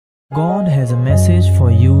God has a message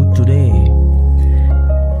for you today.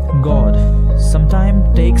 God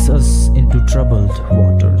sometimes takes us into troubled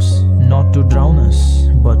waters, not to drown us,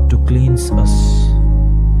 but to cleanse us.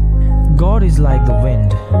 God is like the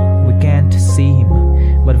wind. We can't see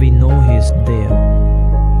Him, but we know He's there.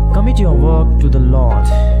 Commit your work to the Lord,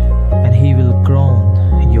 and He will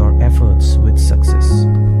crown your efforts with success.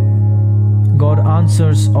 God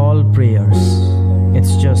answers all prayers.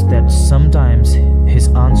 It's just that sometimes His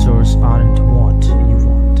answers aren't what you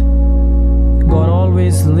want. God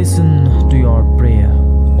always listens to your prayer.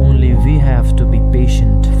 Only we have to be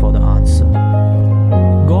patient for the answer.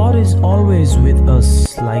 God is always with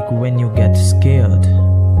us, like when you get scared.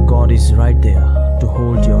 God is right there to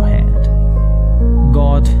hold your hand.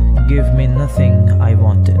 God gave me nothing I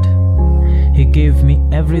wanted. He gave me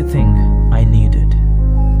everything I needed.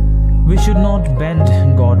 We should not bend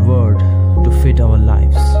God's word to fit our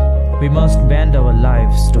lives. We must bend our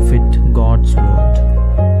lives to fit God's word.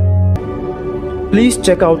 Please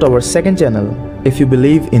check out our second channel if you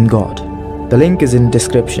believe in God. The link is in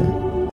description.